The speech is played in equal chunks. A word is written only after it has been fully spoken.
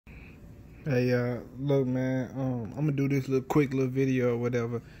Hey, look, man. I'm gonna do this quick little video or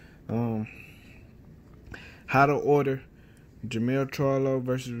whatever. How to order Charlo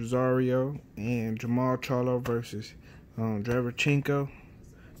versus Rosario and Jamal Charlo versus Draverchenko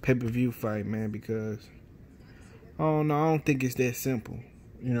pay-per-view fight, man. Because I don't think it's that simple.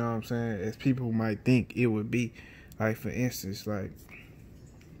 You know what I'm saying? As people might think it would be. Like, for instance, like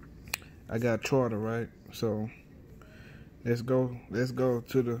I got Charlo, right? So let's go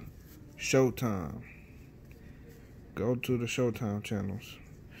to the Showtime. Go to the Showtime channels.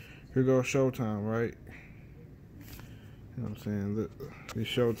 Here goes Showtime, right? You know what I'm saying? Look, the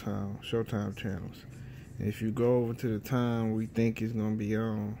Showtime channels. And if you go over to the time we think it's gonna be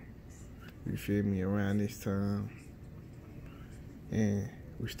on, you feel me, around this time, and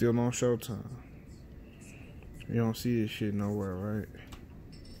we still on Showtime. You don't see this shit nowhere, right?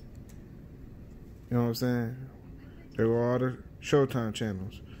 You know what I'm saying? There go all the Showtime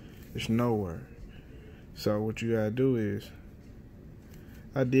channels. It's nowhere. So what you gotta do is,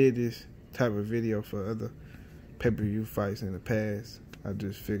 I did this type of video for other pay-per-view fights in the past. I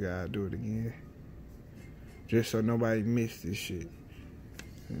just figured I'd do it again, just so nobody missed this shit.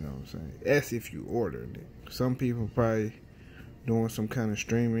 You know what I'm saying? That's if you ordered it. Some people probably doing some kind of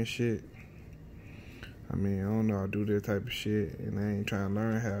streaming shit. I mean, I don't know, I do that type of shit, and I ain't trying to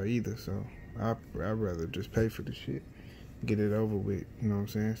learn how either, so I'd rather just pay for the shit, get it over with, you know what I'm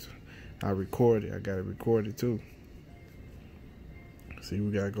saying? So I record it, I gotta record it too. See,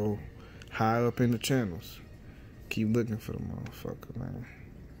 we gotta go high up in the channels. Keep looking for the motherfucker, man.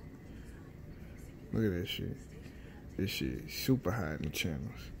 Look at this shit. This shit is super high in the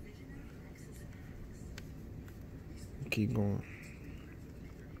channels. Keep going.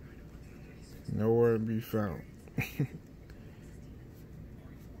 Nowhere to be found.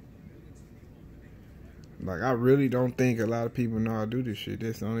 Like, I really don't think a lot of people know how to do this shit.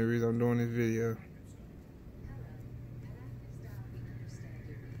 That's the only reason I'm doing this video.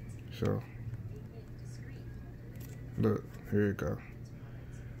 So, look, here we go.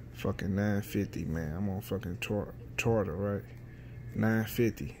 Fucking 950, man. I'm on fucking Charlo, right?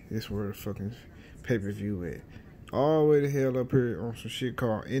 950. This where the fucking pay-per-view at. All the way the hell up here on some shit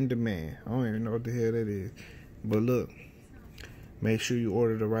called In Demand. I don't even know what the hell that is. But look, make sure you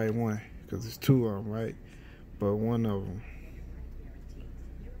order the right one, because there's two of them, right? But one of them,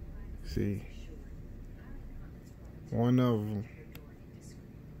 see, one of them,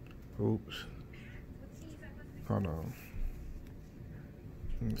 oops, hold on,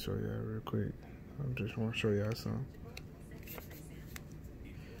 let me show y'all real quick. I just want to show y'all something.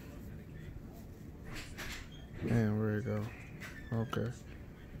 Man, where it go? Okay,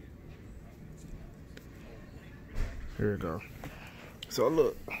 here we go. So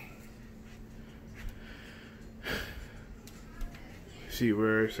look, see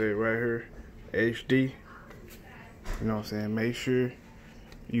where it say right here, HD. You know what I'm saying? Make sure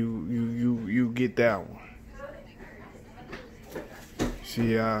you get that one.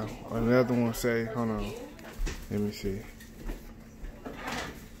 See, another one say, hold on, let me see.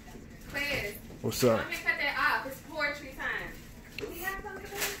 What's up? It's poetry time.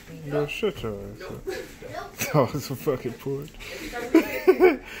 Yo, shut your ass up. Oh, it's a fucking poetry.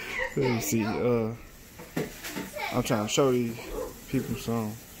 Let me see. I'm trying to show these people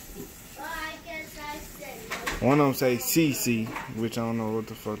something. One of them say CC, which I don't know what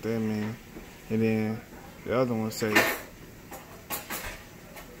the fuck that means. And then the other one say,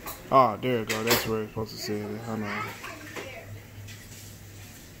 oh, there it go. That's where it's supposed to say it. Hold on.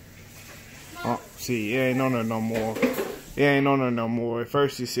 Oh, see, it ain't on there no more. It ain't on there no more. At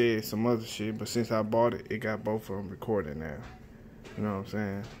first it said some other shit, but since I bought it, it got both of them recorded now. You know what I'm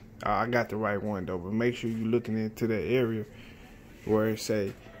saying? I got the right one though, but make sure you looking into that area where it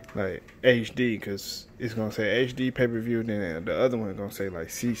say like HD, because it's gonna say HD pay-per-view, then the other one gonna say like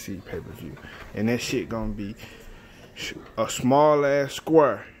CC pay-per-view, and that shit gonna be a small ass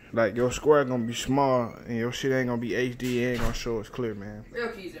square. Like, your square gonna be small, and your shit ain't gonna be HD. It ain't gonna show us clear, man.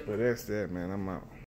 But that's that, man. I'm out.